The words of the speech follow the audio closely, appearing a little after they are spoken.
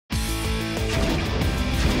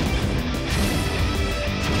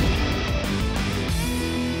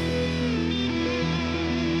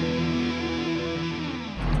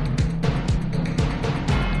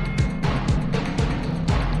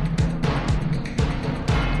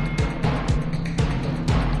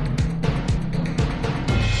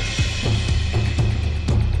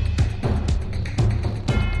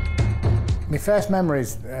first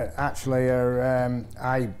memories actually are,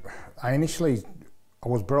 I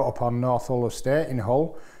was brought up on North Hull Estate in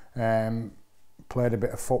Hull, played a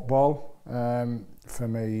bit of football for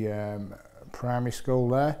my primary school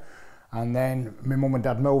there, and then my mum and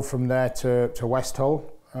dad moved from there to West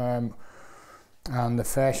Hull, and the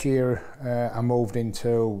first year I moved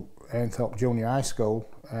into Ainthorpe Junior High School.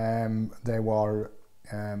 They were,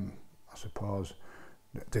 I suppose,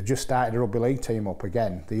 they just started a rugby league team up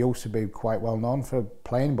again. They used to be quite well known for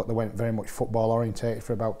playing, but they went very much football orientated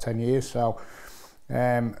for about 10 years. So,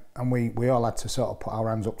 and we all had to sort of put our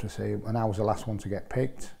hands up to see, and I was the last one to get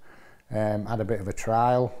picked. Had a bit of a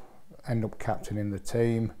trial, ended up captaining the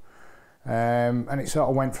team, and it sort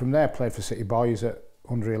of went from there. Played for City Boys at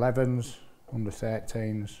under 11s, under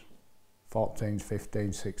 13s, 14s,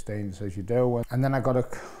 15s, 16s, as you do. And then I got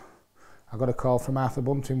a call from Arthur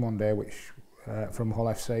Bunting one day, which from Hull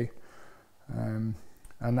FC, and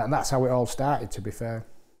that's how it all started, to be fair.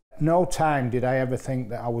 No time did I ever think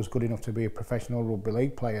that I was good enough to be a professional rugby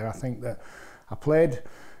league player. I think that I played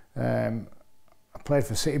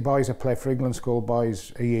for City Boys, I played for England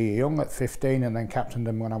schoolboys a year young at 15, and then captained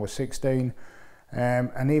them when I was 16.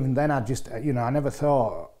 And even then, I just, I never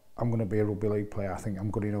thought I'm going to be a rugby league player. I think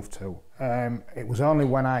I'm good enough to. It was only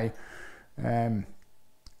when I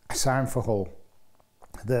signed for Hull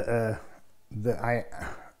that I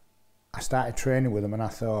started training with them, and I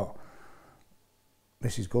thought,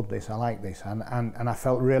 this is good, this, I like this, and I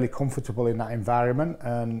felt really comfortable in that environment,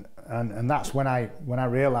 and that's when I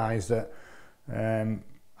realised that I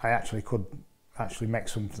actually could make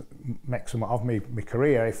some of my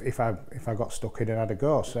career if I got stuck in and had a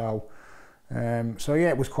go. So yeah,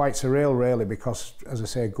 it was quite surreal really, because as I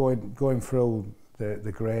say, going through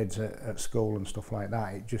the grades at school and stuff like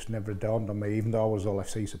that, it just never dawned on me, even though I was Hull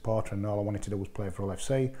FC supporter and all I wanted to do was play for Hull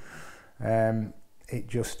FC.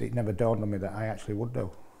 It never dawned on me that I actually would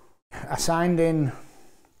do. I signed in,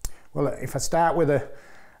 well, if I start with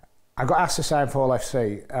I got asked to sign for Hull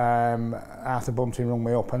FC. Arthur Bunting rung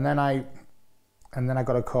me up, and then I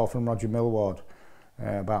got a call from Roger Millward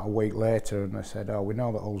about a week later, and they said, oh, we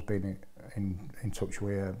know that Hull's been in touch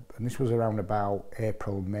with you, and this was around about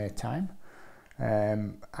April, May time.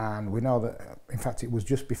 And we know that, in fact, it was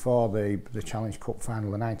just before the Challenge Cup final,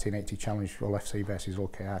 the 1980 Challenge Hull FC versus Hull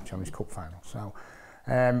KR Challenge Cup final. So,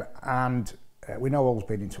 we know Hull's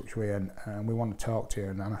been in touch with you, and we want to talk to you.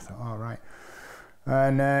 And I thought, all right.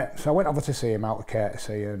 And so I went over to see him out of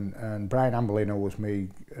courtesy, and Brian Amberlino was me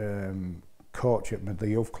coach at the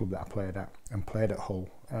youth club that I played at, and played at Hull.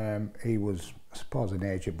 He was, I suppose, an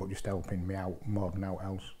agent, but just helping me out more than out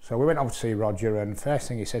else. So we went over to see Roger, and the first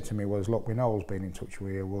thing he said to me was, look, we know Hull's been in touch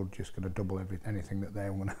with you, we're just going to double anything that they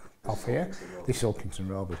want to offer you. This is Ilkington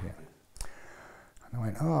Rovers here. And I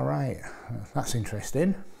went, oh, right, that's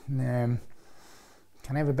interesting. Can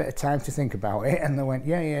I have a bit of time to think about it? And they went,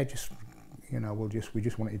 yeah, just, we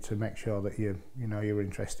just wanted to make sure that you were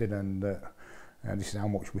interested, and that this is how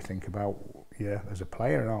much we think about you as a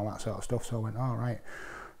player and all that sort of stuff. So I went, all right.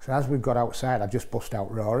 So as we got outside, I just bust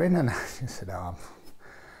out roaring, and I just said, oh,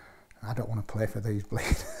 I don't want to play for these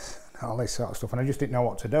bleeders, all this sort of stuff. And I just didn't know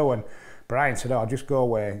what to do. And Brian said, oh, just go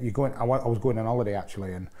away. You're going. I was going on holiday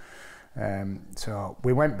actually, and so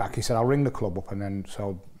we went back. He said, I'll ring the club up, and then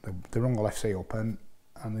so they rung Hull FC up, and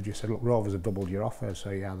they just said, look, Rovers have doubled your offer, so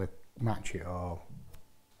you either match it or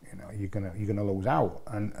you're gonna lose out.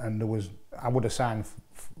 And there was, I would have signed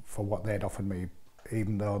for what they'd offered me,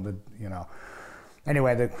 even though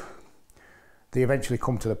Anyway, they eventually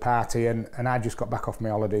come to the party, and I just got back off my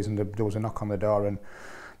holidays, and there was a knock on the door, and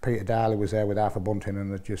Peter Darley was there with Arthur Bunting,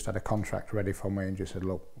 and they just had a contract ready for me, and just said,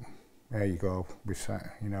 look, there you go,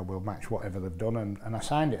 we'll match whatever they've done, and I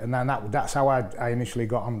signed it. And then that's how I initially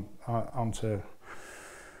got onto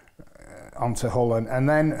Hull, and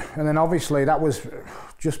then obviously that was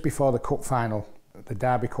just before the cup final, the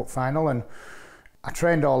Derby Cup final, and I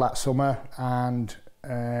trained all that summer, and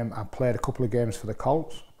I played a couple of games for the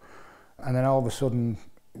Colts, and then all of a sudden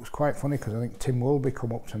it was quite funny, because I think Tim Wilby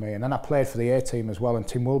come up to me, and then I played for the A-team as well, and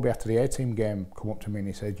Tim Wilby after the A-team game come up to me and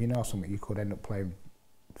he said, you know something, you could end up playing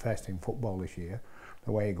first team football this year,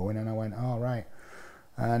 the way you're going. And I went, oh, right.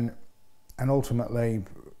 And ultimately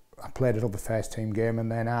I played another first team game,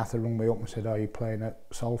 and then Arthur rung me up and said, oh, you're playing at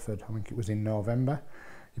Salford. I think it was in November.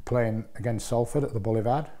 You're playing against Salford at the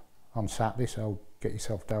Boulevard on Saturday, so get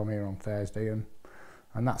yourself down here on Thursday. And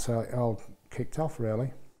that's how it all kicked off,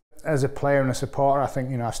 really. As a player and a supporter, I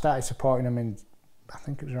think, I started supporting them in, I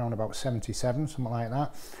think it was around about 77, something like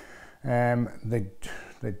that.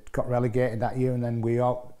 They got relegated that year, and then we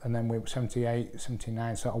 78,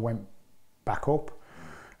 79 sort of went back up.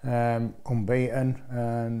 unbeaten,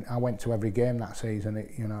 and I went to every game that season.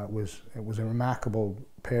 It was a remarkable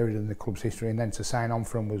period in the club's history, and then to sign on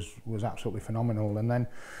from was absolutely phenomenal. And then,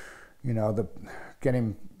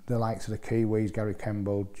 getting the likes of the Kiwis, Gary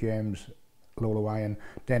Kemble, James Luluwai and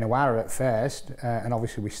Denawara at first, and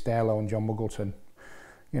obviously with Sterlo and John Muggleton,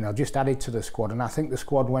 just added to the squad. And I think the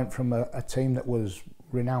squad went from a team that was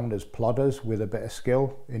renowned as plodders with a bit of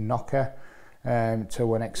skill in knocker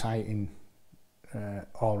to an exciting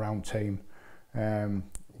all-round team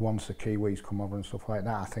once the Kiwis come over and stuff like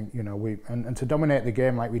that. I think and to dominate the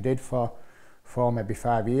game like we did for maybe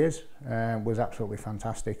 5 years was absolutely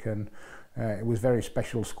fantastic, and it was a very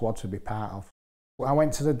special squad to be part of. I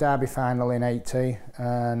went to the Derby final in '80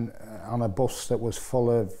 and on a bus that was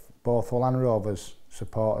full of both Hull and Rovers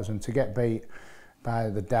supporters, and to get beat by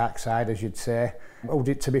the dark side, as you'd say, who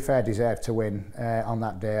did, to be fair, deserved to win on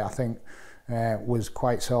that day, I think was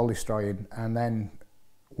quite soul destroying. And then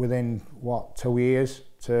within 2 years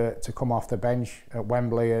to come off the bench at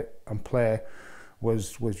Wembley and play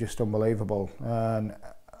was just unbelievable. And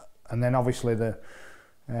then obviously the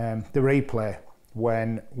replay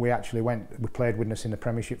when we played Widnes in the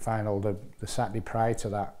Premiership final the Saturday prior to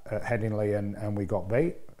that at Headingley, and we got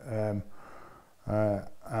beat. And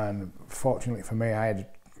fortunately for me, I had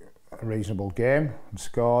a reasonable game and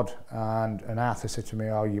scored. And Arthur said to me,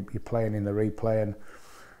 "Oh, you're playing in the replay," and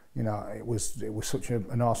it was such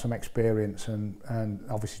an awesome experience, and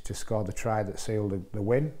obviously to score the try that sealed the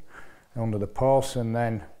win under the post, and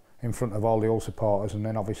then in front of all the Hull supporters, and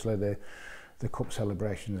then obviously the cup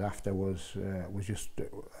celebrations after was just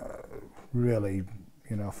really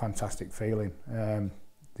fantastic feeling.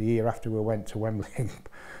 The year after we went to Wembley and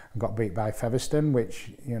got beat by Featherstone,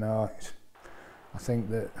 which I think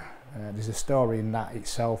that there's a story in that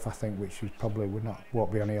itself, I think, which is probably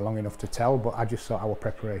won't be on here long enough to tell, but I just thought our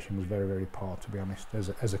preparation was very, very poor, to be honest,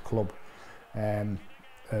 as a club,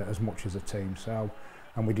 as much as a team. So,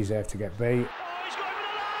 and we deserve to get beat. Oh, he's going for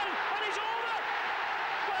the line, and he's over!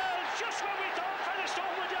 Well, just when we thought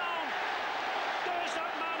Featherstone were down, there's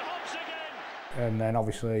that man Hobbs again. And then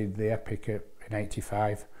obviously the epic in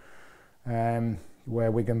 '85,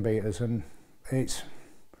 where Wigan beat us, and it's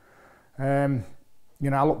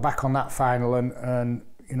I look back on that final, and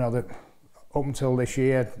that up until this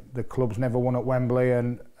year the club's never won at Wembley,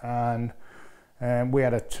 and we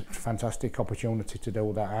had a fantastic opportunity to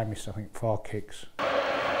do that. I missed, I think, 4 kicks.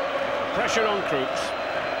 Pressure on Crooks.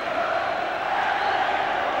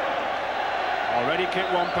 Already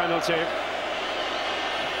kicked 1 penalty.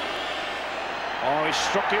 Oh, he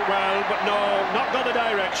struck it well, but no, not got the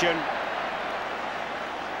direction.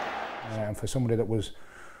 And for somebody that was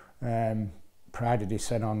prided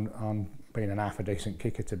himself on being an half a decent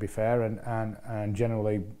kicker, to be fair, and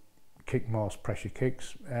generally kicked most pressure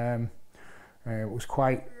kicks, it was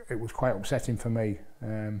quite upsetting for me,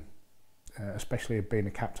 especially being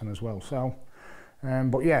a captain as well. So,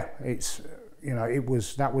 but yeah,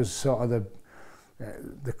 that was sort of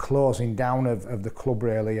the closing down of the club,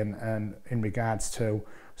 really, and in regards to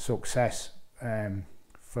success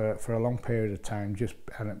for a long period of time.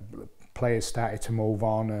 Players started to move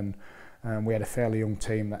on, and we had a fairly young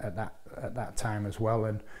team at that time as well,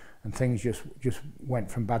 and things just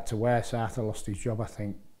went from bad to worse. Arthur lost his job, I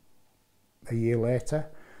think, a year later.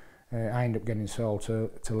 I ended up getting sold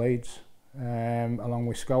to Leeds, along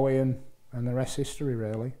with Scoey, and the rest history,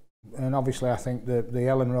 really. And obviously I think the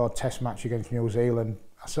Ellen Road Test match against New Zealand,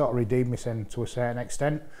 I sort of redeemed myself to a certain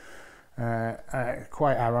extent.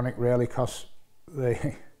 Quite ironic, really, because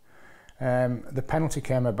the penalty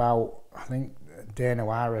came about, I think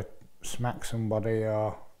Denawara smacked somebody,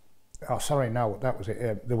 sorry, no, that was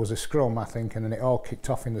it. There was a scrum, I think, and then it all kicked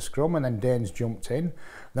off in the scrum, and then Danes jumped in.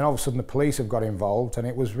 Then all of a sudden the police have got involved, and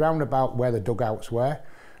it was round about where the dugouts were,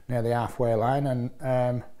 near the halfway line, and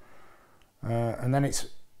then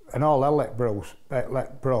all hell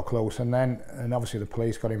broke loose, and obviously the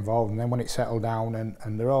police got involved, and then when it settled down,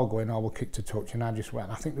 and they're all going, "Oh, we'll kick to touch," and I just went.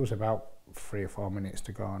 I think there was about 3 or 4 minutes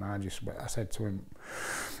to go, and I said to him,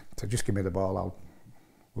 "So just give me the ball,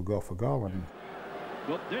 we'll go for goal." And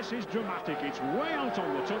but this is dramatic. It's way out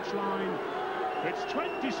on the touchline. It's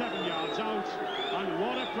 27 yards out, and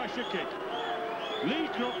what a pressure kick. Lee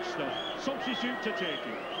Crooks, the substitute to take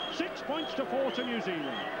it. 6 points to 4 to New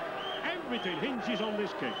Zealand. Everything hinges on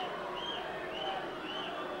this kick.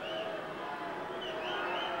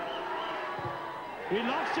 He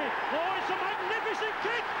lost it. Oh, it's a magnificent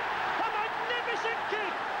kick! A magnificent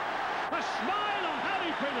kick! A smile on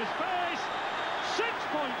Harry Pinner's face. 6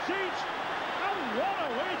 points each. And what a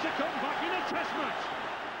way to come back in a test match.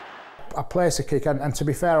 I placed a kick, and to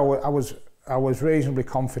be fair, I was reasonably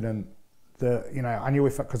confident that, you know, I knew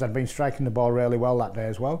because I'd been striking the ball really well that day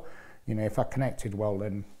as well, you know, if I connected well,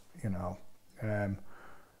 then, you know,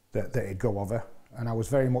 that it'd go over. And I was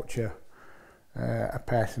very much a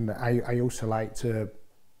person that I used to like to,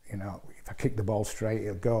 you know, if I kick the ball straight,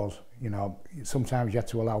 it goes. You know, sometimes you have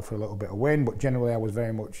to allow for a little bit of wind, but generally I was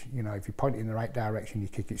very much, you know, if you point it in the right direction, you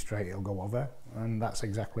kick it straight, it'll go over. And that's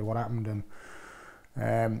exactly what happened. And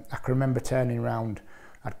I can remember turning around,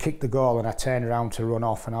 I'd kicked the goal and I turned around to run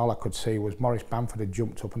off, and all I could see was Maurice Bamford had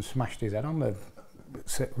jumped up and smashed his head on the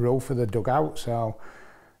roof of the dugout. So,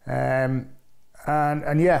 and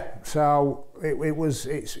yeah, so it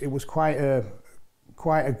was quite a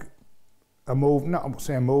move, not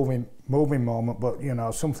say a moving moment, but, you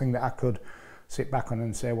know, something that I could sit back on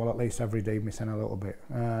and say, well, at least I've redeemed myself a little bit.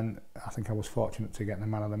 And I think I was fortunate to get the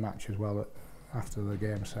man of the match as well after the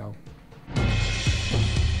game. So.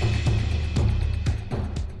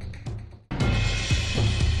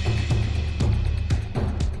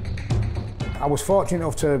 I was fortunate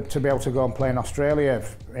enough to be able to go and play in Australia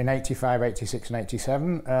in 85, 86 and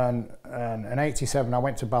 87. And in 87 I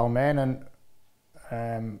went to Balmain,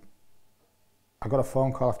 and I got a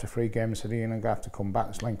phone call after 3 games and said, Ian, I'm going to have to come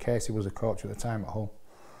back. Len Casey was the coach at the time at Hull.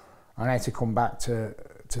 And I had to come back to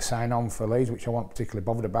sign on for Leeds, which I wasn't particularly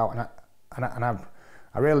bothered about. And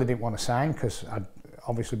I really didn't want to sign because I'd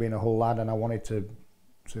obviously been a Hull lad and I wanted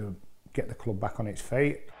to get the club back on its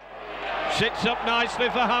feet. Sits up nicely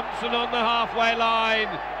for Hampson on the halfway line.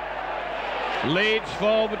 Leeds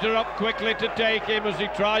forwards are up quickly to take him as he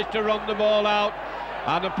tries to run the ball out.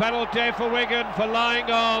 And a penalty for Wigan for lying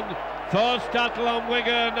on. First tackle on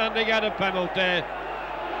Wigan, and they get a penalty.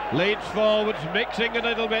 Leeds forwards mixing a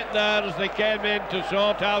little bit there as they came in to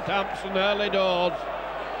sort out Hampson early doors.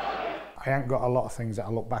 I ain't got a lot of things that I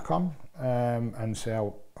look back on and say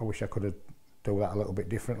I wish I could have done that a little bit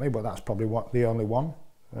differently, but that's probably the only one.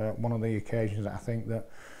 One of the occasions that I think that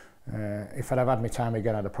if I'd have had my time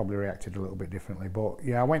again, I'd have probably reacted a little bit differently. But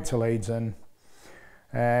yeah, I went to Leeds and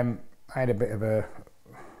I had a bit of a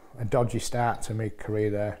dodgy start to my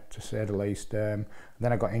career there, to say the least. Then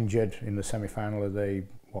I got injured in the semi-final of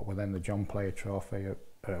what were then the John Player Trophy.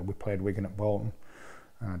 We played Wigan at Bolton.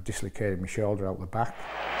 I dislocated my shoulder out the back.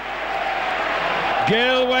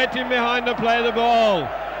 Gill waiting behind to play the ball.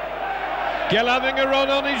 Gill having a run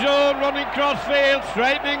on his own, running crossfield,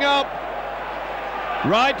 straightening up.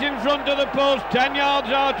 Right in front of the post, 10 yards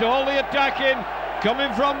out, all the attacking,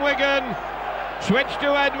 coming from Wigan. Switch to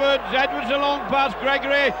Edwards, Edwards a long pass,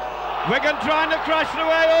 Gregory. Wigan trying to crash their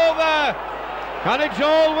way over. And it's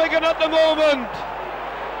all Wigan at the moment.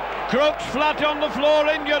 Crooks flat on the floor,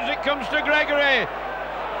 injured, it comes to Gregory.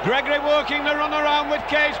 Gregory working the run around with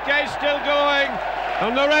Case, Case still going.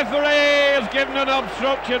 And the referee has given an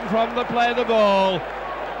obstruction from the play the ball.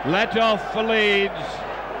 Let off for Leeds.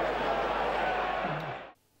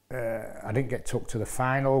 I didn't get took to the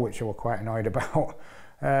final, which I was quite annoyed about.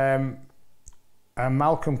 And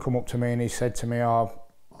Malcolm come up to me and he said to me,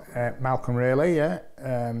 Malcolm really, yeah?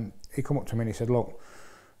 He come up to me and he said, look,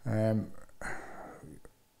 I've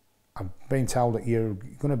been told that you're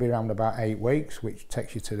going to be around about 8 weeks, which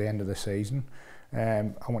takes you to the end of the season.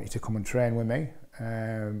 I want you to come and train with me.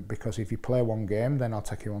 Because if you play one game, then I'll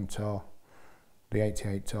take you on tour, the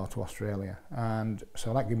 88 tour to Australia. And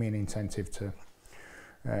so that gave me an incentive to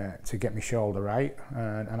get my shoulder right.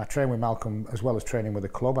 And I trained with Malcolm, as well as training with the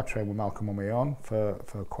club, I trained with Malcolm on my own for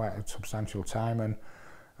quite a substantial time.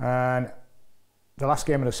 And the last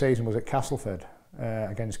game of the season was at Castleford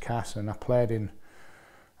against Cass, and I played in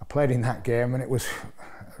that game, and it was,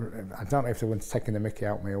 I don't know if they were taking the mickey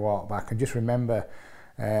out of me or what, but I can just remember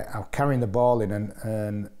I was carrying the ball in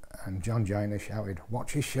and John Joyner shouted,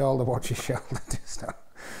 watch his shoulder,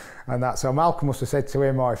 and that. So Malcolm must have said to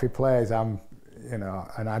him, if he plays, you know,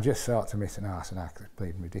 and I just thought to myself, I said, it's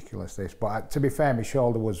bleeding ridiculous this. But to be fair, my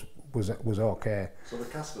shoulder was okay. So the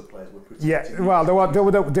Castleford players were pretty. Yeah, well, they were.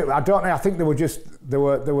 I don't know. I think they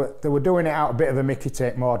were doing it out a bit of a Mickey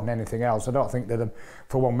take more than anything else. I don't think that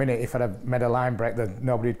for 1 minute, if I'd have made a line break, that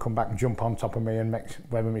nobody'd come back and jump on top of me and make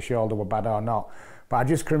whether my shoulder were bad or not. But I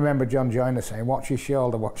just can remember John Joyner saying, watch his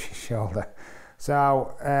shoulder, watch his shoulder.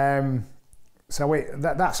 So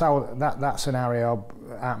that's how that scenario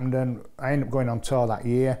happened, and I ended up going on tour that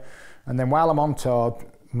year. And then while I'm on tour,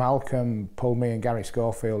 Malcolm pulled me and Gary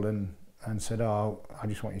Schofield and said, I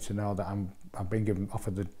just want you to know that I've been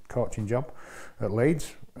offered the coaching job at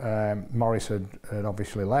Leeds. Morris had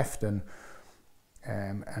obviously left, and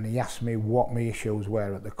he asked me what my issues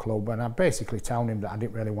were at the club, and I basically told him that I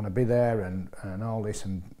didn't really want to be there and all this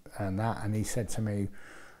and that. And he said to me,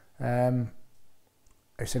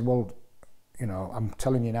 he said, well, you know, I'm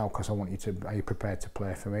telling you now because I want you to, are you prepared to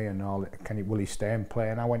play for me and all, will he stay and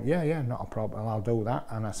play? And I went, yeah, not a problem, I'll do that.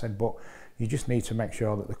 And I said, but you just need to make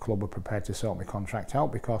sure that the club are prepared to sort my contract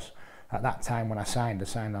out, because at that time when I signed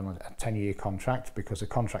on a 10-year contract because the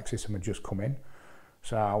contract system had just come in.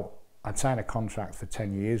 So I'd signed a contract for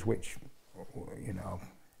 10 years, which, you know,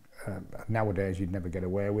 nowadays you'd never get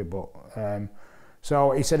away with, but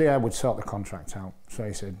so he said I would sort the contract out. So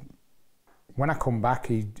he said, when I come back,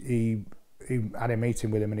 he had a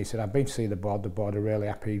meeting with him and he said, I've been to see the board are really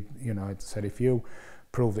happy, you know. He said, if you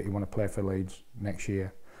prove that you want to play for Leeds next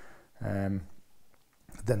year, then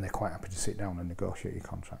they're quite happy to sit down and negotiate your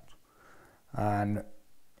contract. And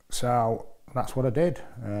so that's what I did,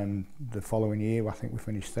 and the following year I think we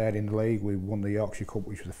finished third in the league. We won the Yorkshire Cup,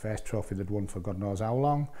 which was the first trophy they'd won for God knows how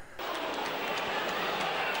long.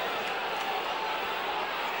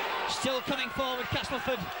 Still coming forward,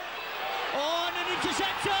 Castleford. Oh, and an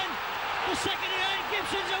interception! The second end,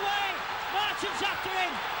 Gibson's away! Martin's after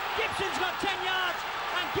him! Gibson's got 10 yards,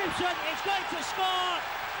 and Gibson is going to score!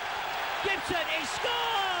 Gibson is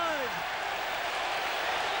scored!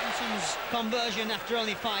 Gibson's conversion after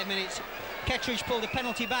only 5 minutes. Kettridge pulled a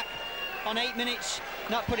penalty back on 8 minutes,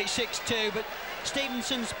 that put it 6-2, but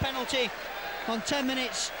Stevenson's penalty on 10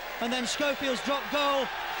 minutes, and then Schofield's drop goal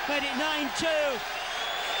made it 9-2.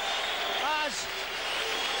 As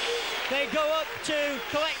they go up to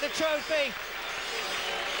collect the trophy,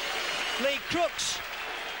 Lee Crooks.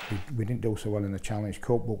 We didn't do so well in the Challenge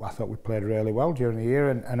Cup, but I thought we played really well during the year,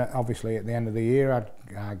 and obviously at the end of the year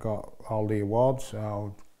I got all the awards,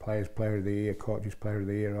 so Players Player of the Year, Coaches Player of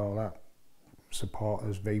the Year, all that,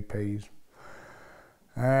 supporters, VPs.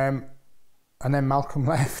 And then Malcolm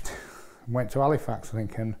left, went to Halifax I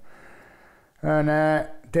think, and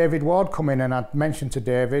David Ward come in, and I'd mentioned to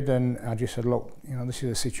David, and I just said, look, you know, this is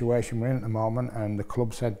the situation we're in at the moment, and the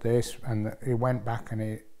club said this, and he went back and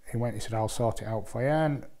he said, I'll sort it out for you,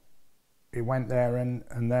 and he went there,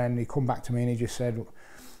 and then he come back to me and he just said,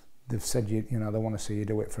 they've said, you know, they want to see you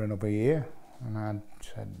do it for another year, and I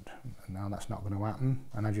said, no, that's not going to happen,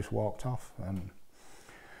 and I just walked off, and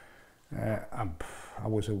I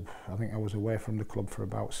think I was away from the club for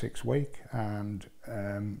about 6 weeks, and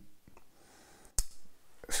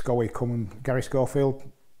Gary Schofield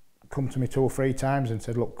come to me 2 or 3 times and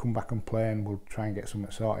said, look, come back and play and we'll try and get something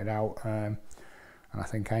sorted out. And I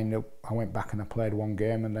think I went back and I played 1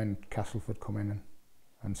 game, and then Castleford come in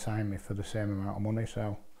and signed me for the same amount of money.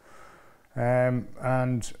 So, and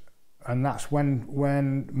that's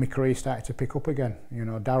when my career started to pick up again. You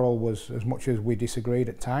know, Darryl was, as much as we disagreed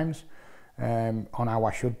at times on how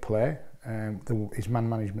I should play, his man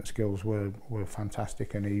management skills were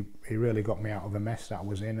fantastic, and he really got me out of a mess that I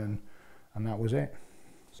was in, and that was it.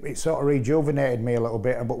 It sort of rejuvenated me a little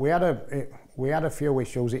bit, but we had a few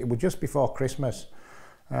issues. It was just before Christmas,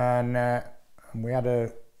 and there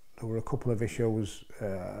were a couple of issues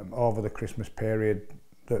over the Christmas period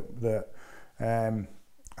that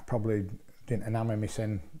probably didn't enamour me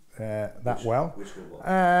that well.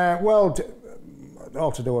 Well,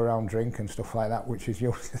 all to do around drink and stuff like that, which is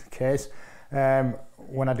usually the case.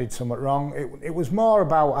 When I did something wrong, it was more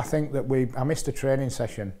about, I think that I missed a training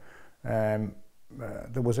session. There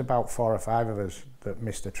was about 4 or 5 of us that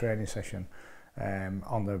missed a training session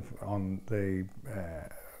on the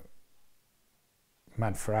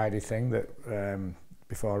Mad Friday thing that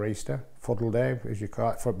before Easter, Fuddle Day, as you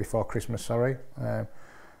call it, before Christmas, sorry.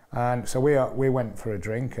 And so we went for a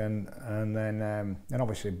drink, and then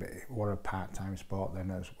obviously we're a part-time sport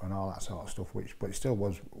then, and all that sort of stuff, but it still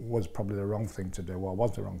was probably the wrong thing to do, or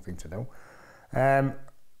was the wrong thing to do.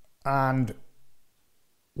 And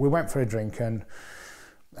we went for a drink, and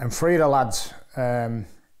 3 of the lads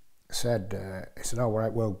said, he said, oh,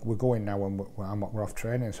 right, well, we're going now, and we're off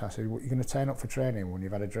training. So I said, well, you're going to turn up for training when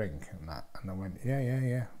you've had a drink? And I went,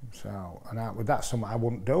 yeah. So, that's something I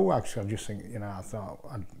wouldn't do, actually. I just think, you know, I thought,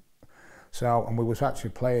 and we was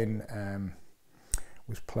actually playing,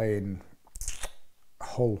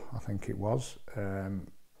 Hull, I think it was,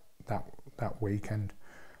 that weekend.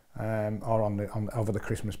 Or over the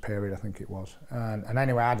Christmas period, I think it was. And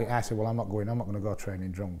anyway, I said, well, I'm not going to go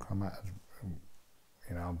training drunk. I might,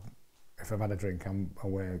 you know, if I've had a drink, I'm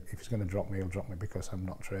aware. If he's going to drop me, he'll drop me because I'm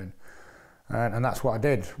not trained. And that's what I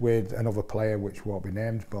did with another player, which won't be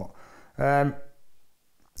named, but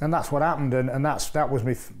and that's what happened. And that was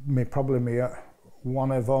probably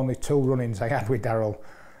one of only 2 run-ins I had with Darryl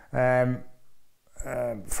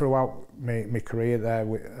throughout my career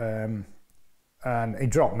there. And he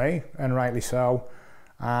dropped me, and rightly so.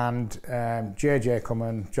 And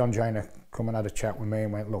JJ John Joyner come and had a chat with me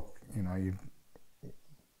and went, look, you know,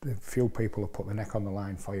 a few people have put the neck on the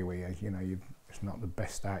line for you here. You know, it's not the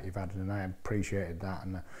best start you've had, and I appreciated that,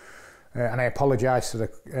 and I apologise to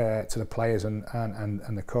the players and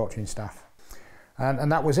the coaching staff,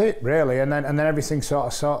 and that was it really. And then everything sort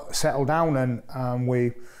of settled down, and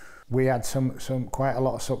we had some quite a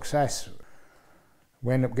lot of success.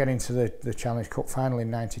 We ended up getting to the Challenge Cup final in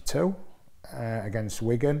 '92 against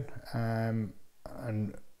Wigan,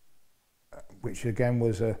 and which again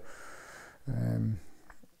was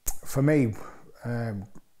for me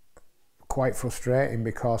quite frustrating,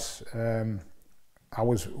 because I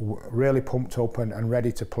was really pumped up and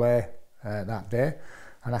ready to play that day.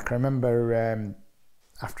 And I can remember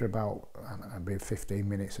after about, I don't know, maybe 15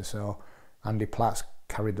 minutes or so, Andy Platt's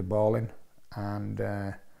carried the ball in, and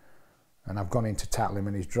I've gone in to tackle him,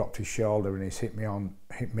 and he's dropped his shoulder, and he's hit me on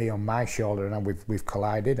my shoulder, and we've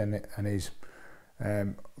collided, and he's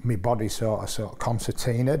my body sort of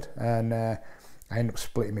concertinaed, and I ended up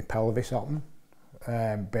splitting my pelvis open.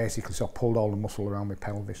 Basically, so I pulled all the muscle around my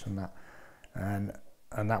pelvis and that,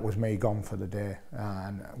 and that was me gone for the day,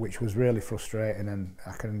 and which was really frustrating. And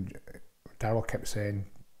Darryl kept saying,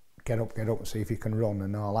 get up and see if you can run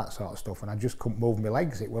and all that sort of stuff, and I just couldn't move my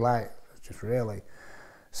legs. It was like just really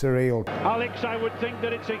surreal. Alex, I would think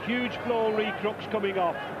that it's a huge blow, Lee Crooks coming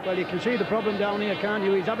off. Well, you can see the problem down here, can't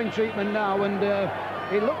you? He's having treatment now, and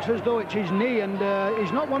it looks as though it's his knee, and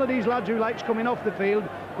he's not one of these lads who likes coming off the field,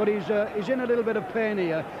 but he's in a little bit of pain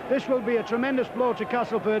here. This will be a tremendous blow to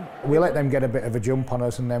Castleford. We let them get a bit of a jump on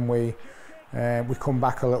us, and then we come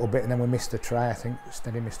back a little bit, and then we missed a try. I think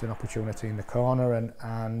Steady missed an opportunity in the corner, and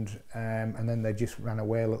then they just ran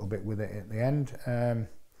away a little bit with it at the end.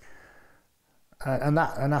 And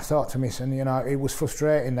I thought to myself, you know, it was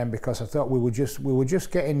frustrating then, because I thought we were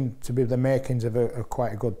just getting to be the makings of a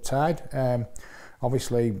quite a good side.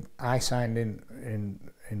 Obviously, I signed in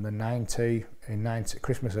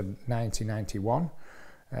Christmas of 1991.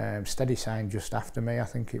 Steady signed just after me, I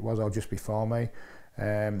think it was, or just before me.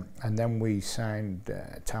 And then we signed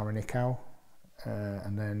Tara Nicow,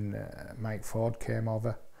 and then Mike Ford came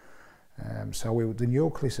over. So the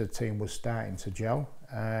nucleus of the team was starting to gel,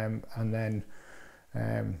 and then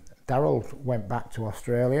Darryl went back to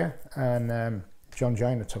Australia, and John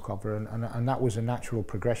Joyner took over, and that was a natural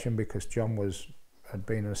progression, because John had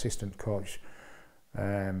been an assistant coach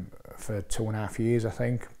for 2.5 years, I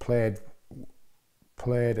think. Played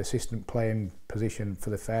assistant playing position for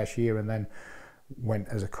the first year, and then went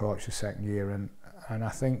as a coach the second year, and I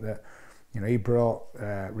think that, you know, he brought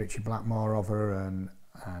Richie Blackmore over and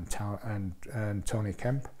Tony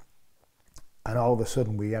Kemp, and all of a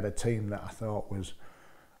sudden we had a team that I thought was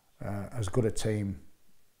as good a team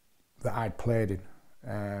that I'd played in,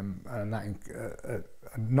 and that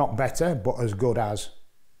not better, but as good as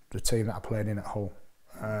the team that I played in at Hull.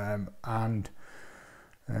 And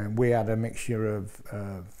we had a mixture of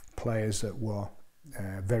players that were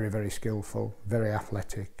very, very skillful, very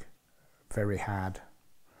athletic, very hard,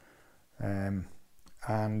 and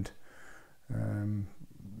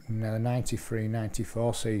the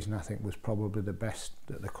 93-94 season, I think, was probably the best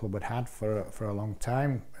that the club had for a long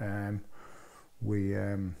time. We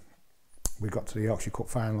got to the Yorkshire Cup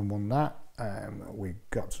final and won that. We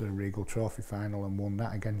got to the Regal Trophy final and won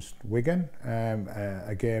that against Wigan,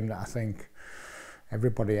 a game that I think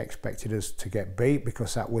everybody expected us to get beat,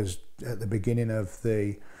 because that was at the beginning of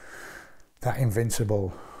that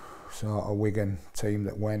invincible sort of Wigan team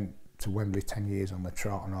that went to Wembley 10 years on the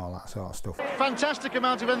trot and all that sort of stuff. Fantastic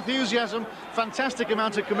amount of enthusiasm, fantastic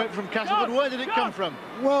amount of commitment from Castleford. Where did it come from?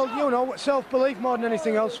 Well, you know, self-belief more than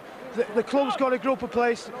anything else. The club's got a group of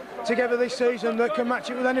players together this season that can match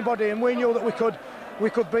it with anybody, and we knew that we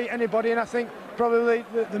could beat anybody. And I think probably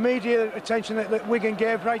the media attention that Wigan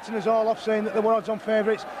gave, writing us all off saying that they were odds-on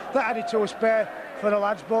favourites, that added to a spare for the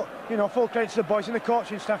lads. But, you know, full credit to the boys and the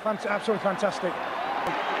coaching staff, absolutely fantastic.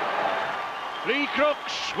 Lee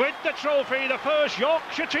Crooks with the trophy, the first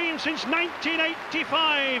Yorkshire team since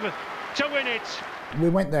 1985 to win it. We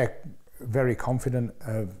went there very confident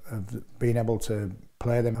of being able to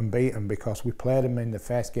play them and beat them, because we played them in the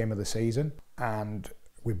first game of the season and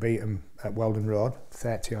we beat them at Weldon Road,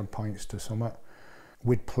 30 odd points to Summit.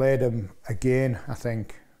 We'd played them again, I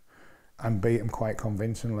think, and beat them quite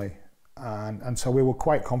convincingly, and so we were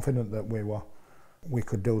quite confident that we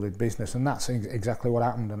could do the business, and that's exactly what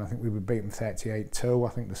happened. And I think we would beat them 38-2,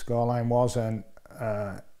 I think the scoreline was,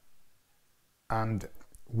 and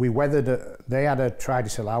we weathered it. They had a try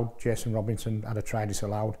disallowed. Jason Robinson had a try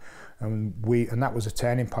disallowed, and that was a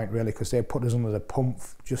turning point really, because they put us under the pump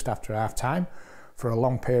just after half time for a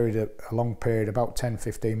long period, about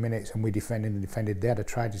 10-15 minutes, and we defended. They had a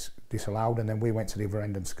try disallowed, and then we went to the other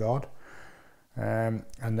end and scored.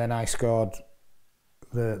 and then I scored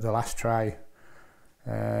the last try,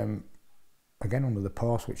 again under the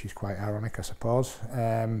post, which is quite ironic, I suppose,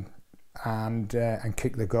 and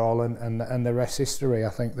kicked the goal, and the rest history. I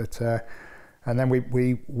think that, and then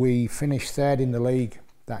we finished third in the league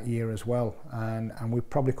that year as well, and we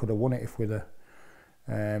probably could have won it if we'd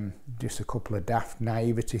just a couple of daft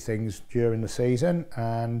naivety things during the season,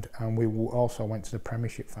 and we also went to the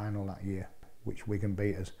Premiership final that year, which Wigan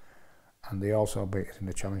beat us, and they also beat us in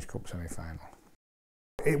the Challenge Cup semi-final.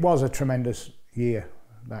 It was a tremendous year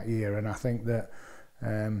that year, and I think that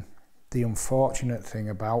the unfortunate thing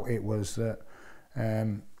about it was that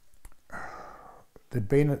there'd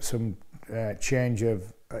been some change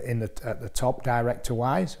of at the top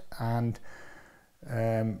director-wise, and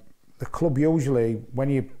the club usually,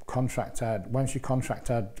 once your contract had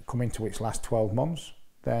come into its last 12 months,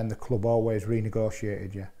 then the club always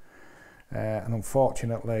renegotiated you. And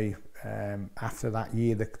unfortunately, after that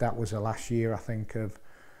year, that was the last year, I think, of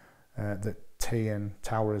that T and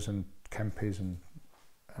Towers and Kempy's and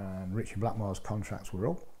Richie Blackmore's contracts were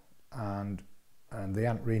up, and they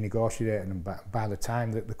hadn't renegotiated them. By the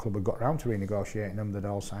time that the club had got around to renegotiating them, they'd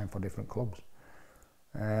all signed for different clubs.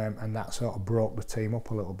 And that sort of broke the team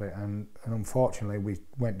up a little bit, and unfortunately we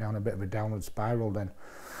went down a bit of a downward spiral then.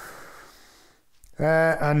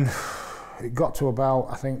 And it got to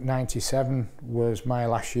about, I think, 97 was my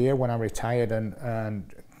last year when I retired,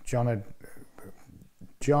 and John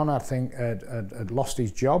I think had lost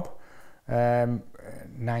his job.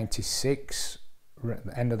 96 at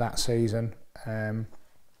the end of that season. A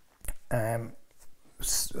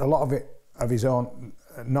lot of it of his own,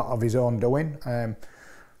 not of his own doing.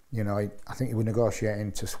 You know, I think he was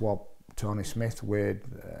negotiating to swap Tony Smith with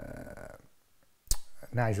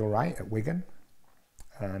Nigel Wright at Wigan,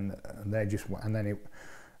 and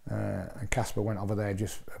Casper went over there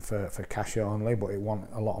just for cash only, but it wanted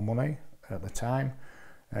a lot of money at the time.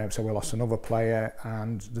 So we lost another player,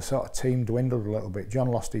 and the sort of team dwindled a little bit. John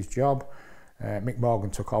lost his job, Mick Morgan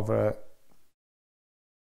took over,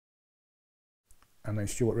 and then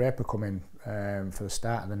Stuart Raper come in for the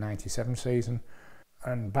start of the 97 season.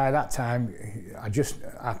 And by that time, I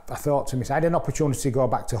thought to myself, I had an opportunity to go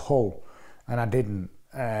back to Hull, and I didn't,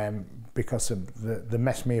 because they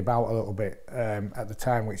messed me about a little bit at the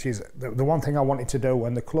time, which is the one thing I wanted to do,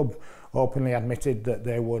 and the club openly admitted that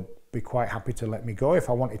they would be quite happy to let me go if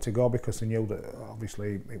I wanted to go, because they knew that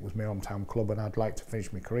obviously it was my hometown club and I'd like to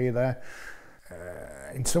finish my career there.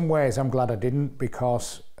 In some ways I'm glad I didn't,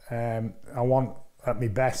 because I want at my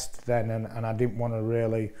best then, and I didn't want to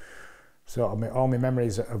really sort of, all my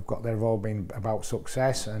memories that I've got there have all been about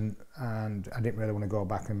success, and I didn't really want to go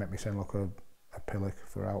back and make myself look a pillock,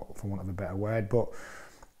 for want of a better word. But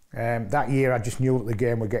that year I just knew that the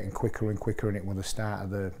game were getting quicker and quicker, and it was the start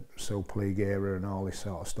of the Super League era and all this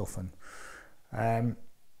sort of stuff. And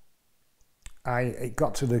it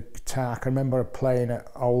got to the time, I can remember playing at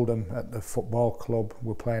Oldham at the football club.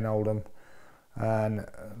 We're playing Oldham, and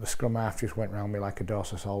the scrum half just went round me like a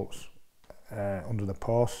dose of salts under the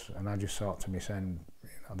post, and I just thought to myself, you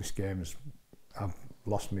know, this game's, I've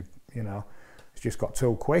lost me, you know, it's just got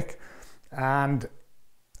too quick. And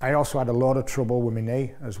I also had a lot of trouble with my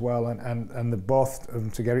knee as well, and the both of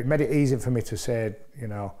them together, it made it easy for me to say, you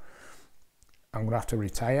know, I'm going to have to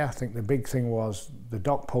retire. I think the big thing was the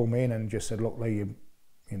doc pulled me in and just said, look, Lee,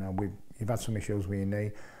 you know, you've had some issues with your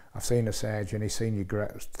knee. I've seen a surgeon, he's seen your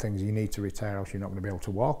things, you need to retire, else you're not going to be able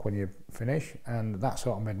to walk when you finish. And that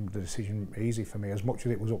sort of made the decision easy for me, as much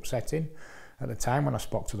as it was upsetting at the time when I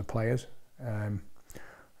spoke to the players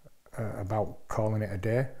about calling it a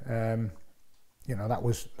day. You know, that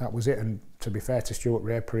was it. And to be fair to Stuart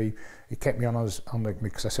Raper, he kept me on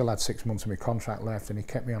because I still had 6 months of my contract left, and he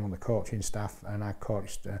kept me on the coaching staff, and I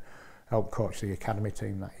helped coach the academy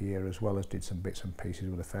team that year, as well as did some bits and pieces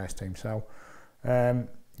with the first team. So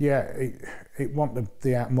yeah, it wasn't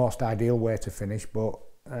the most ideal way to finish, but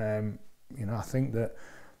you know, I think that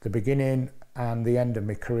the beginning and the end of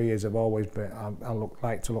my careers have always been, I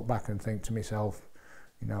like to look back and think to myself,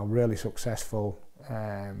 you know, really successful.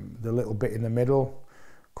 The little bit in the middle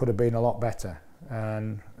could have been a lot better,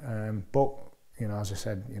 and but you know, as I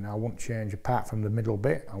said, you know, I won't change, apart from the middle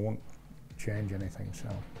bit, I won't change anything. So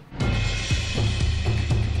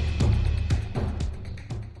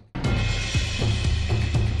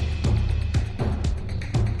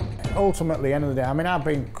ultimately, end of the day, I mean, I've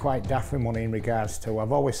been quite daft with money in regards to,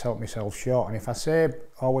 I've always sold myself short, and if I say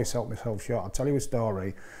always sold myself short, I'll tell you a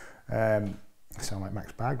story. I sound like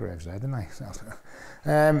Max Bargraves there, didn't I?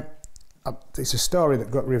 It's a story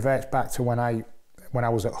that reverts back to when I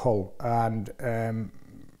was at Hull, and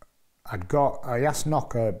I asked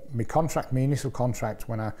Knocker, my initial contract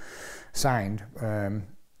when I signed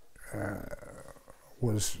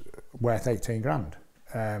was worth 18 grand.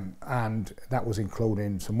 And that was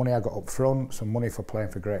including some money I got up front, some money for playing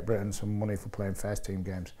for Great Britain, some money for playing first team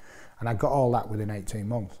games. And I got all that within 18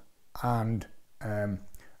 months. And I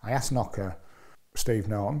asked Knocker, Steve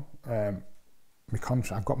Norton, my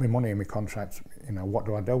contract, I've got my money in my contract, you know, what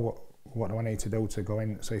do I do? What do I need to do to go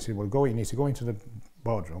in? So he said, well, you need to go into the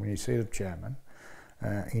boardroom, you see the chairman,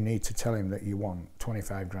 you need to tell him that you want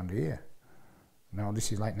 25 grand a year. Now,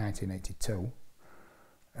 this is like 1982.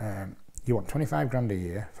 You want 25 grand a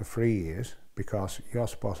year for 3 years because you're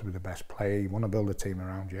supposed to be the best player, you want to build a team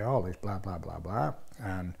around you, all this blah, blah, blah, blah.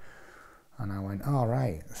 And I went, all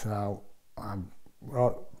right. So I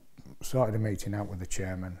sorted a meeting out with the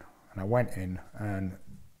chairman and I went in and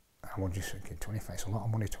I was just thinking, 25, it's a lot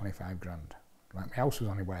of money, 25 grand. Like my house was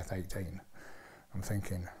only worth 18. I'm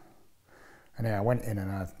thinking, and then I went in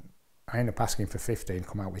and I ended up asking for 15,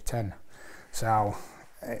 come out with 10. So,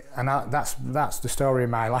 and that's the story of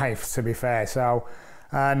my life, to be fair. So,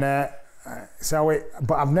 but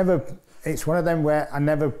I've never, it's one of them where I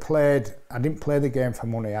didn't play the game for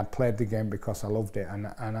money, I played the game because I loved it. And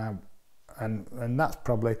that's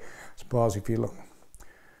probably, I suppose if you look,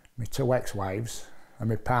 my 2 ex-wives and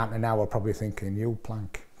my partner now are probably thinking, you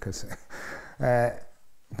plank, because,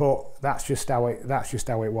 but that's just how it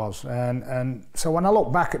was. And so when I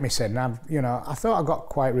look back at my sin, I thought I got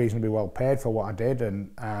quite reasonably well paid for what I did,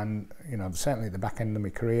 and you know, certainly at the back end of my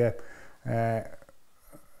career,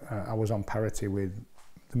 I was on parity with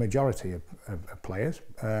the majority of players.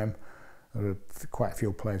 There were quite a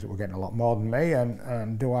few players that were getting a lot more than me, and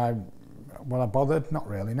I bothered? Not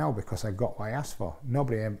really, no, because I got what I asked for.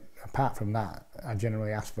 Nobody, apart from that, I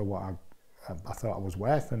generally asked for what I thought I was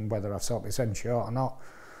worth, and whether I sold myself short or not,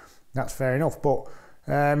 that's fair enough. But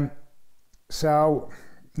so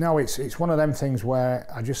no, it's one of them things where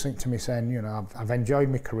I just think to me saying, you know, I've enjoyed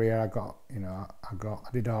my career. I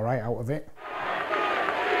did all right out of it.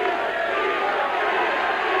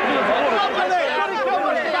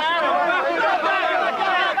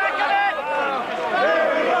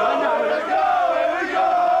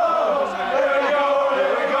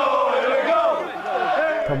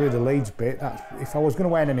 Probably the Leeds bit. If I was going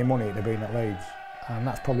to earn any money, it'd have been at Leeds, and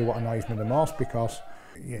that's probably what annoys me the most, because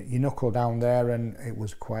you knuckle down there, and it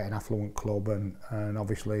was quite an affluent club, and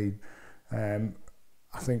obviously, I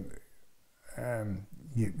think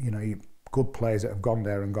you know, good players that have gone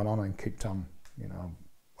there and gone on and kicked on, you know,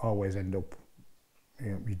 always end up,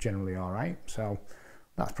 you know, you're generally all right. So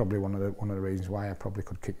that's probably one of the reasons why I probably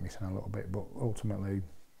could kick myself a little bit, but ultimately,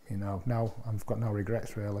 you know, now I've got no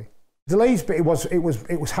regrets really. The Leeds bit, it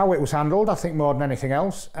was how it was handled, I think, more than anything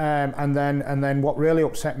else. And then what really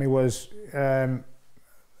upset me was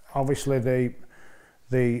obviously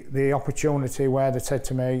the opportunity where they said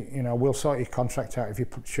to me, you know, we'll sort your contract out if you're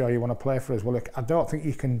sure you want to play for us. Well, look, I don't think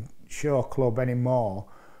you can show a club any more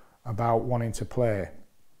about wanting to play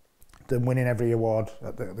than winning every award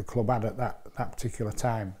that the club had at that particular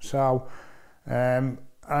time. So, and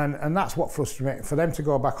that's what frustrated me. For them to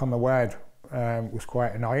go back on the word was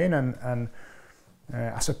quite annoying, and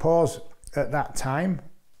I suppose at that time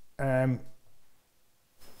I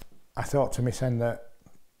thought to myself that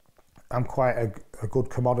I'm quite a good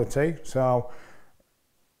commodity, so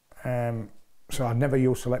I never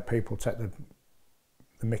used to let people take the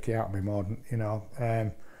mickey out of me more than, you know,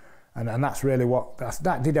 and that's really what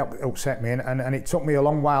that did upset me, and it took me a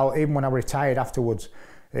long while, even when I retired afterwards.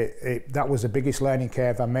 That was the biggest learning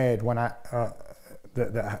curve I made when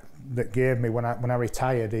that gave me when I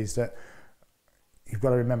retired, is that you've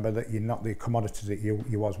got to remember that you're not the commodity that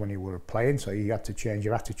you was when you were playing, so you had to change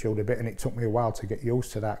your attitude a bit, and it took me a while to get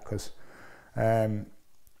used to that, because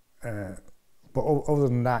but other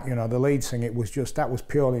than that, you know, the Leeds thing, that was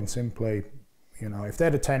purely and simply, you know, if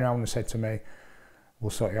they'd have turned around and said to me, we'll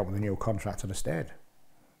sort you out with a new contract, I'd have stayed.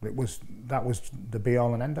 That was the be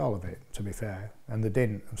all and end all of it, to be fair, and they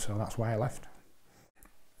didn't, and so that's why I left.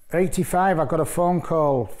 85, I got a phone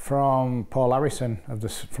call from Paul Harrison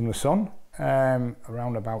from the Sun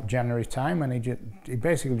around about January time, and he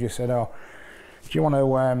basically just said, "Oh, do you want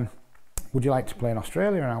to? Would you like to play in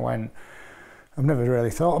Australia?" And I went, "I've never really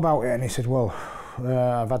thought about it." And he said, "Well,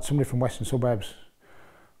 I've had somebody from Western Suburbs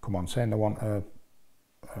come on saying they want a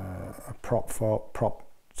prop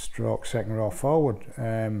stroke second row forward,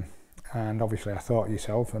 and obviously I thought of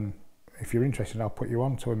yourself, and if you're interested, I'll put you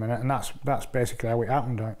on to him." And that's basically how it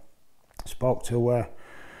happened. I spoke to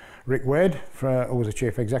Rick Wade, who was the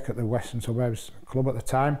chief exec at the Western Suburbs club at the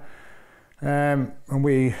time, and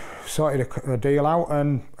we sorted a deal out,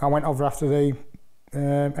 and I went over after the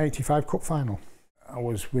 85 Cup final. I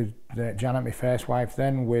was with Janet, my first wife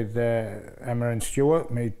then, with Emma and Stuart,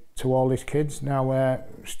 my 2 oldest kids. Now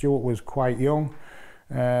Stuart was quite young,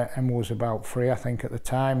 Emma was about 3 I think at the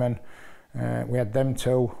time, and we had them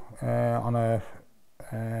 2 on a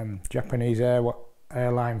Japanese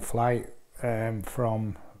airline flight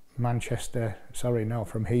from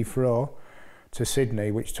from Heathrow to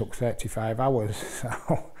Sydney, which took 35 hours.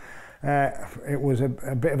 So it was a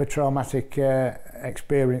bit of a traumatic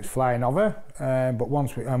experience flying over, but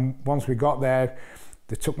once we got there,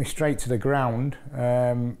 they took me straight to the ground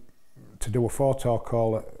to do a photo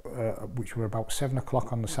call, which were about 7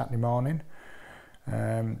 o'clock on the Saturday morning.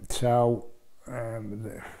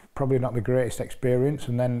 Probably not the greatest experience,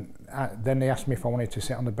 and then they asked me if I wanted to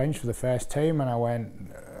sit on the bench for the first team, and I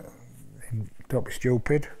went, don't be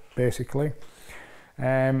stupid, basically.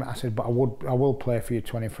 I said, but I will play for your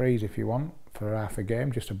 23s if you want, for half a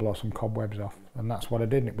game, just to blow some cobwebs off. And that's what I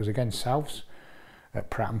did. It was against Souths at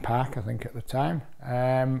Pratton Park, I think, at the time.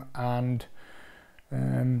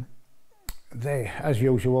 They, as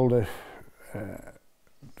usual, the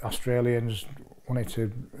Australians wanted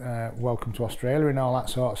to welcome to Australia and all that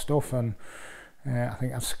sort of stuff. And I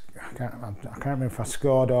think I can't remember if I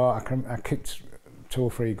scored or I kicked 2 or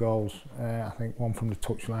 3 goals. I think one from the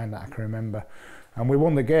touchline that I can remember. And we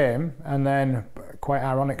won the game, and then, quite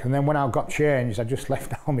ironic, and then when I got changed, I just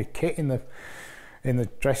left all my kit in the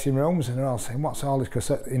dressing rooms, and they're all saying, what's all this?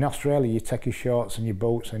 Because in Australia you take your shorts and your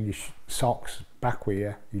boots and your socks back with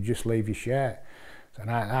you, you just leave your shirt. So,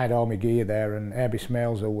 and I had all my gear there, and Herbie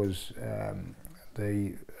Smales, who was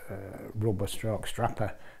the rubber stroke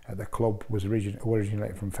strapper at the club, was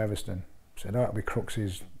originated from Featherstone, said, oh, it'll be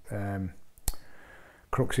Crooks's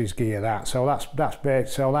gear, that. So that's big.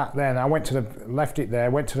 So that, then I went to left it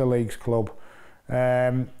there, went to the Leagues Club,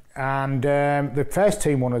 and the first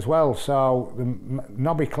team won as well. So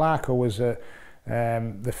Nobby Clark, who was the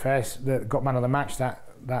first that got man of the match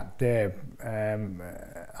that day,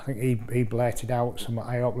 I think he blurted out some,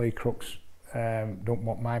 I hope Lee Crooks don't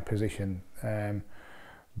want my position,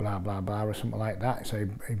 blah blah blah, or something like that. So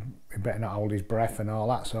he better not hold his breath and all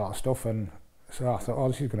that sort of stuff. And so I thought, oh,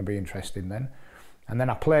 this is going to be interesting then. And then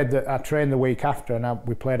I trained the week after, and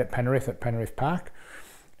we played at Penrith Park,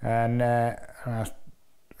 and I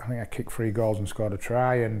think I kicked 3 goals and scored a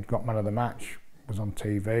try and got man of the match. Was on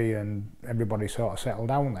TV, and everybody sort of settled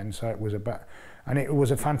down then. So it was it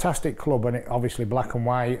was a fantastic club, and it obviously black and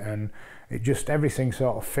white, and it just, everything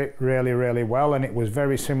sort of fit really, really well, and it was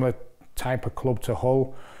very similar type of club to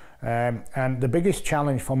Hull. And the biggest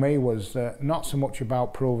challenge for me was not so much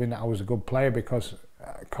about proving that I was a good player, because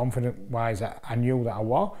confident-wise, I knew that I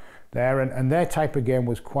was there, and their type of game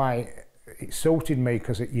was it suited me,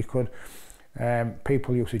 because you could,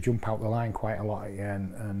 people used to jump out the line quite a lot,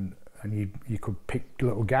 and you could pick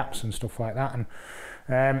little gaps and stuff like that,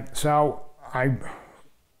 and so I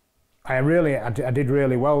did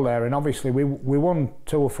really well there, and obviously we won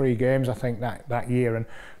 2 or 3 games, I think, that year, and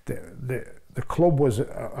the club was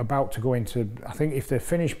about to go into, I think if they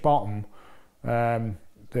finished bottom,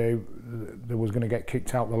 they was going to get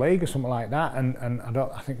kicked out of the league or something like that, and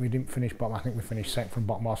I think we didn't finish bottom. I think we finished second from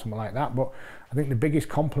bottom or something like that. But I think the biggest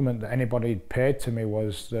compliment that anybody paid to me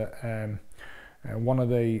was that one of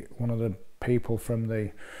the people from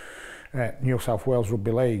the New South Wales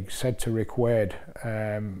Rugby League said to Rick Wade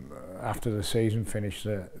after the season finished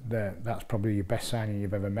that that's probably your best signing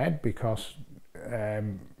you've ever made, because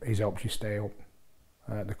he's helped you stay up,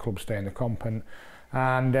 the club stay in the comp.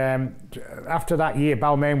 And after that year,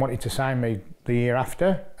 Balmain wanted to sign me the year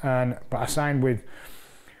after, but I signed with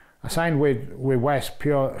West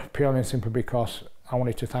purely and simply because I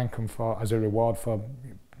wanted to thank them as a reward for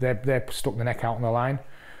they stuck the neck out on the line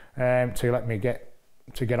to let me get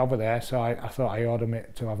over there. So I thought I owed them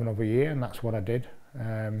it to have another year, and that's what I did.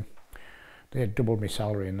 They had doubled my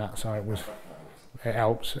salary in that, so it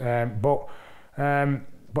helps.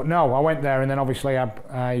 But no, I went there, and then obviously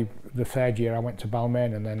the 3rd year I went to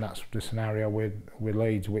Balmain, and then that's the scenario with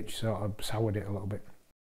Leeds, which sort of soured it a little bit.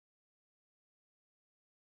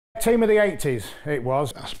 Team of the 80s, it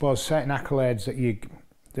was. I suppose certain accolades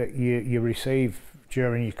that you receive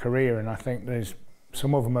during your career, and I think there's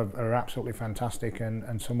some of them are absolutely fantastic,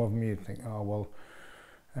 and some of them you think, oh well,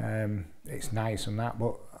 it's nice and that,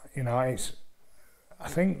 but you know, I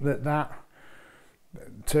think that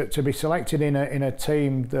to be selected in a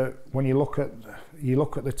team that, when you look at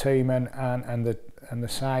the team and the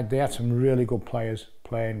side, they had some really good players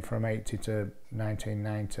playing from 80 to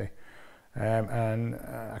 1990, and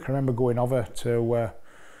I can remember going over to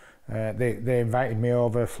they invited me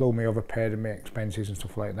over, flew me over, paid me expenses and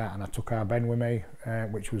stuff like that, and I took our Ben with me,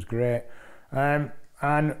 which was great.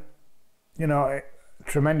 And you know,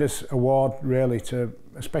 tremendous award really to,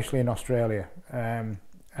 especially in Australia. And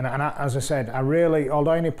as I said, I really,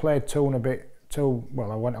 although I only played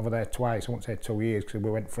well, I went over there twice. I won't say 2 years because we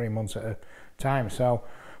went 3 months at a time. So,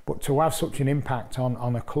 but to have such an impact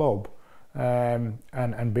on a club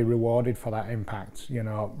and be rewarded for that impact, you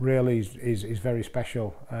know, really is very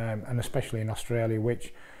special. And especially in Australia,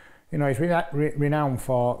 which, you know, is renowned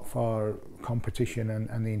for competition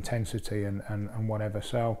and the intensity and whatever.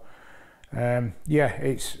 So. Yeah,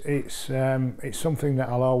 it's something that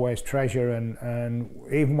I'll always treasure, and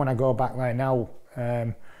even when I go back there now,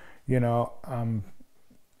 you know,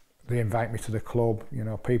 they invite me to the club. You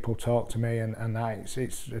know, people talk to me, and that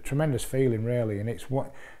it's a tremendous feeling, really. And it's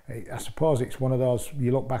what I suppose it's one of those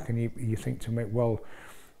you look back and you think to me, well,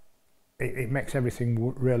 it makes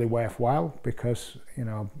everything really worthwhile, because you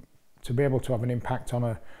know, to be able to have an impact on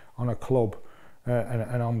a club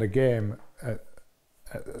and on the game.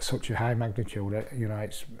 At such a high magnitude, you know,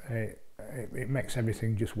 it makes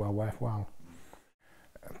everything just well worthwhile.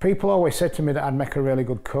 People always said to me that I'd make a really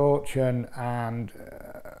good coach, but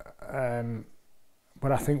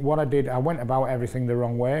I think what I did, I went about everything the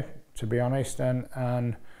wrong way, to be honest,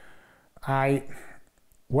 and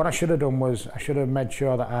what I should have done was I should have made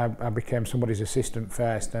sure that I became somebody's assistant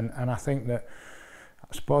first, and I think that.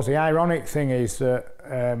 I suppose the ironic thing is that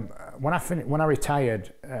when I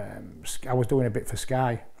retired, I was doing a bit for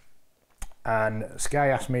Sky, and Sky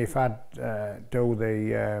asked me if I'd do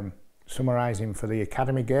the summarising for the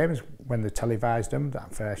academy games when they televised them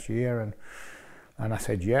that first year, and I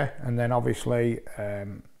said yeah, and then obviously I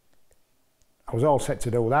was all set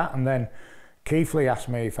to do that, and then Keithley asked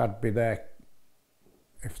me if I'd be there,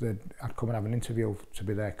 I'd come and have an interview to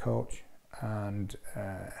be their coach, and.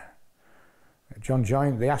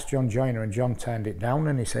 They asked John Joyner, and John turned it down,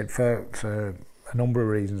 and he said for a number of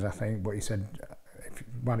reasons, I think, but he said,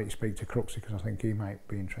 why don't you speak to Crooks, because I think he might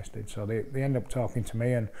be interested. So they ended up talking to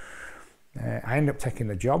me, and I ended up taking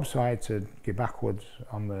the job, so I had to get backwards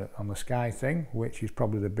on the Sky thing, which is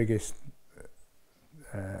probably the biggest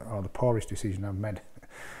or the poorest decision I've made,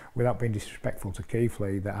 without being disrespectful to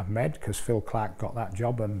Keithley, that I've made, because Phil Clark got that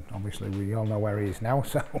job, and obviously we all know where he is now.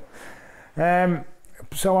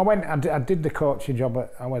 So I went. I did the coaching job.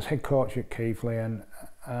 I was head coach at Keithley, and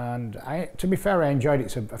to be fair, I enjoyed it.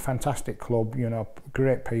 It's a fantastic club, you know,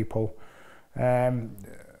 great people. But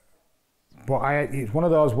it's one of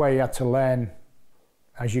those where you had to learn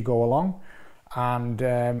as you go along, and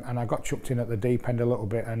I got chucked in at the deep end a little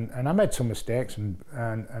bit, and I made some mistakes,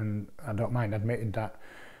 and I don't mind admitting that.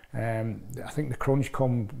 I think the crunch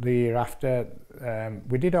come the year after.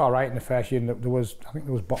 We did all right in the first year. I think there was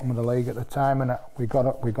bottom of the league at the time, and we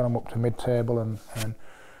got them up to mid-table, and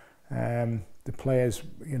the players,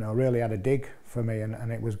 you know, really had a dig for me,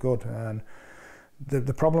 and it was good. And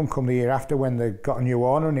the problem come the year after, when they got a new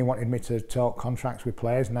owner and he wanted me to talk contracts with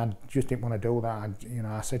players, and I just didn't want to do that.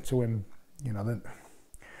 I said to him, you know, that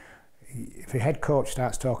if a head coach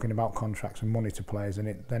starts talking about contracts and money to players,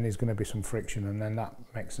 then there's going to be some friction, and then that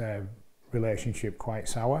makes their relationship quite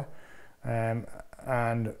sour. And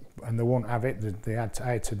they won't have it. I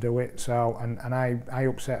had to do it. So and I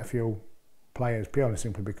upset a few players purely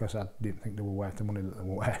simply because I didn't think they were worth the money that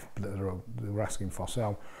they were asking for.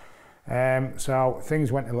 So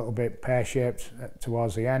things went a little bit pear-shaped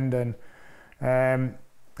towards the end, and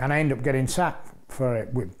I ended up getting sacked for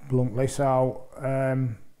it, bluntly. So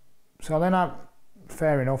then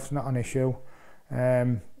fair enough, not an issue.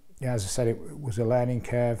 Yeah, as I said, it was a learning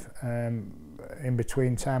curve. In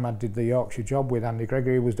between time, I did the Yorkshire job with Andy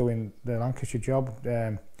Gregory, who was doing the Lancashire job.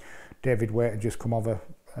 David Waite had just come over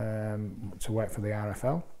to work for the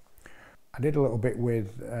RFL. I did a little bit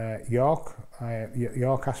with York.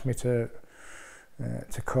 York asked me to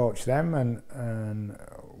coach them, and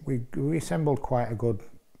we assembled quite a good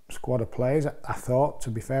squad of players, I thought, to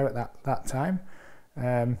be fair, at that time.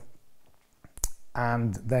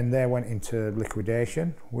 And then they went into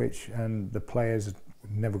liquidation, and the players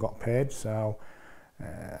never got paid, so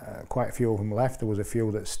quite a few of them left. There was a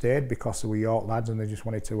few that stayed because they were York lads and they just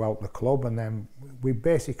wanted to help the club, and then we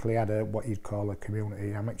basically had what you'd call a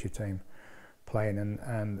community amateur team playing,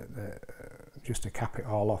 and just to cap it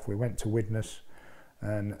all off, we went to Widnes,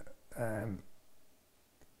 and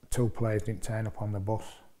 2 players didn't turn up on the bus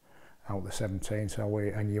out of the 17,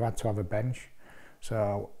 and you had to have a bench.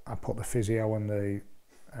 So I put the physio and the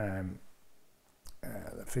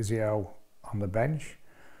physio on the bench,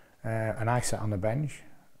 and I sat on the bench,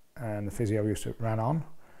 and the physio used to run on.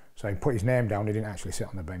 So he put his name down. He didn't actually sit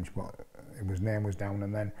on the bench, but his name was down.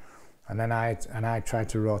 And then I tried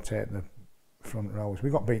to rotate the front rows.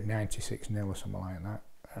 We got beat 96-0 or something like that,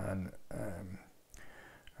 and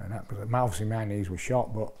and that was, obviously my knees were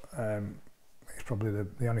shot, but it's probably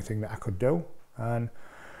the only thing that I could do. And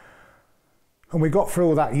we got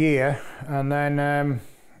through that year, and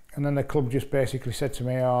then the club just basically said to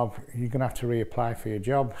me, "Oh, you're going to have to reapply for your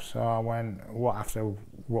job." So I went, "What after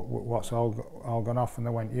what's all gone off?" And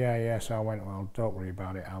they went, "Yeah." So I went, "Well, don't worry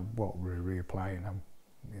about it. I won't reapply, and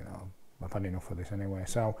I've had enough of this anyway."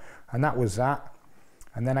 So, and that was that.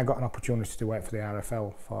 And then I got an opportunity to work for the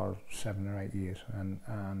RFL for 7 or 8 years,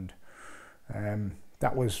 and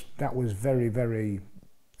that was very, very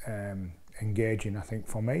engaging, I think,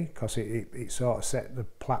 for me, because it sort of set the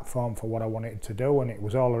platform for what I wanted to do, and it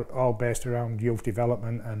was all based around youth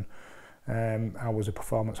development, and I was a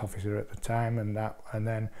performance officer at the time, and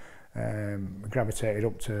then gravitated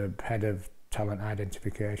up to head of talent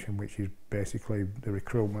identification, which is basically the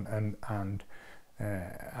recruitment and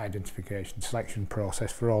identification selection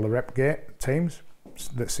process for all the Repgate teams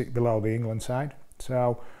that sit below the England side.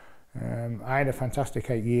 So I had a fantastic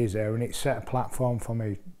 8 years there, and it set a platform for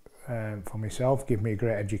me, for myself, give me a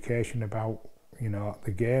great education about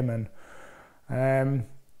the game, and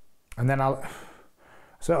then I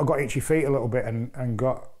sort of got itchy feet a little bit and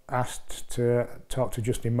got asked to talk to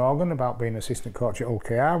Justin Morgan about being assistant coach at Hull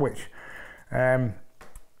KR, which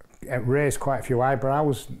it raised quite a few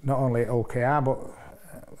eyebrows, not only at Hull KR but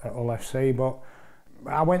at Hull FC. But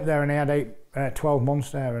I went there and I had 12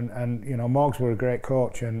 months there, and Morgs were a great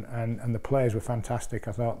coach, and the players were fantastic.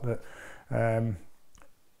 I thought that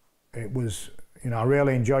it was, I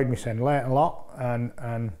really enjoyed myself a lot, and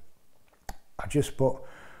I just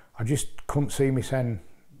couldn't see myself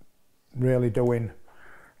really doing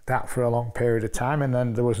that for a long period of time. And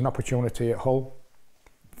then there was an opportunity at Hull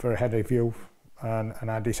for a head of youth, and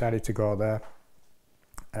I decided to go there,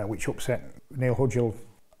 which upset Neil Hudgell.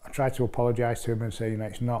 I tried to apologise to him and say,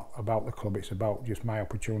 it's not about the club, it's about just my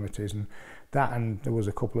opportunities, and there was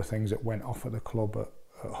a couple of things that went off at the club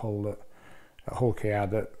at Hull KR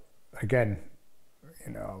that, again,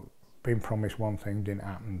 being promised one thing didn't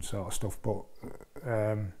happen, sort of stuff. But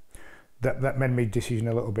that made my decision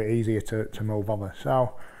a little bit easier to move over.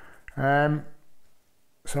 So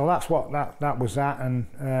that's what that was that, and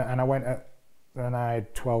I went and I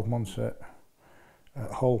had 12 months at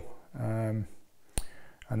Hull, and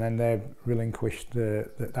then they relinquished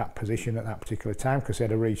that position at that particular time because they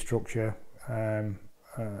had a restructure.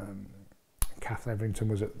 Kath Everington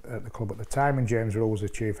was at the club at the time, and James Rule was the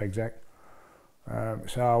chief exec. And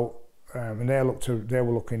they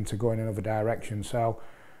were looking to go in another direction. So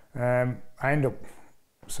I ended up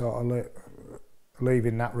sort of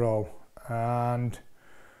leaving that role, and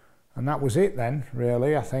that was it then,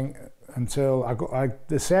 really. I think until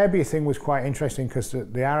the Serbia thing was quite interesting, because the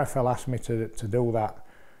RFL asked me to do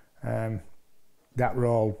that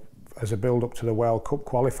role as a build up to the World Cup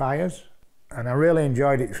qualifiers, and I really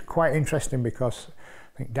enjoyed it. It's quite interesting because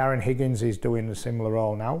I think Darren Higgins is doing a similar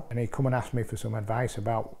role now, and he come and asked me for some advice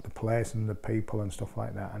about the place and the people and stuff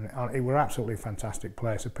like that, and it were absolutely fantastic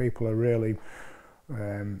place. The people are really,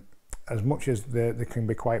 as much as they can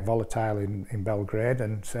be quite volatile in Belgrade,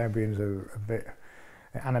 and Serbians are a bit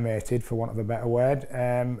animated, for want of a better word,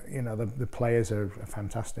 the players are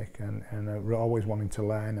fantastic, and are always wanting to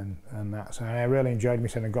learn, and that. So I really enjoyed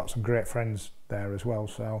myself and got some great friends there as well.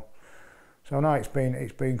 So no, it's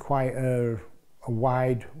been quite a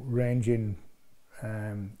wide-ranging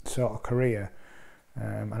sort of career,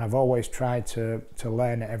 and I've always tried to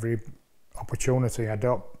learn at every opportunity. I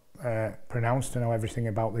don't pronounce to know everything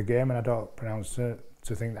about the game, and I don't pronounce to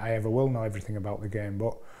think that I ever will know everything about the game.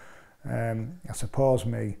 But I suppose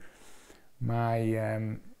the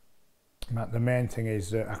main thing is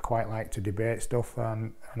that I quite like to debate stuff,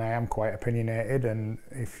 and I am quite opinionated. And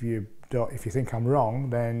if you think I'm wrong,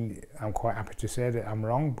 then I'm quite happy to say that I'm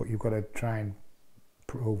wrong. But you've got to try and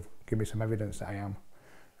give me some evidence that I am.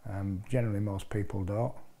 Generally, most people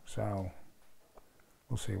don't. So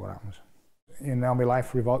we'll see what happens. My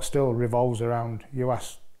life still revolves around. You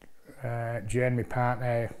ask Jane, my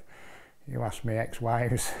partner. You ask me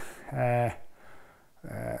ex-wives, my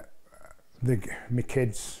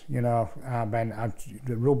kids, Ben.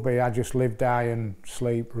 The rugby, I just live, die and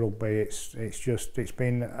sleep rugby. It's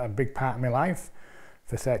been a big part of my life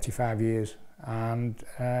for 35 years, and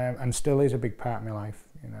still is a big part of my life.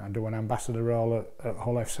 I do an ambassador role at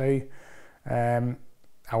Hull FC. I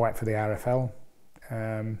work for the RFL.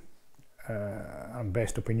 I'm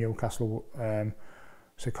based up in Newcastle,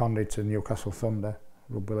 seconded to Newcastle Thunder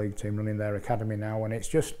Rugby League team, running their academy now, and it's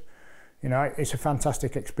just, it's a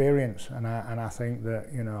fantastic experience, and I think that,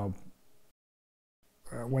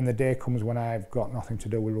 when the day comes when I've got nothing to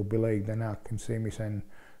do with Rugby League, then I can see myself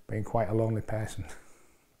being quite a lonely person.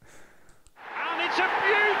 And it's a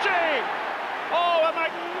beautiful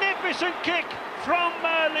magnificent kick from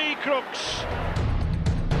Lee Crooks.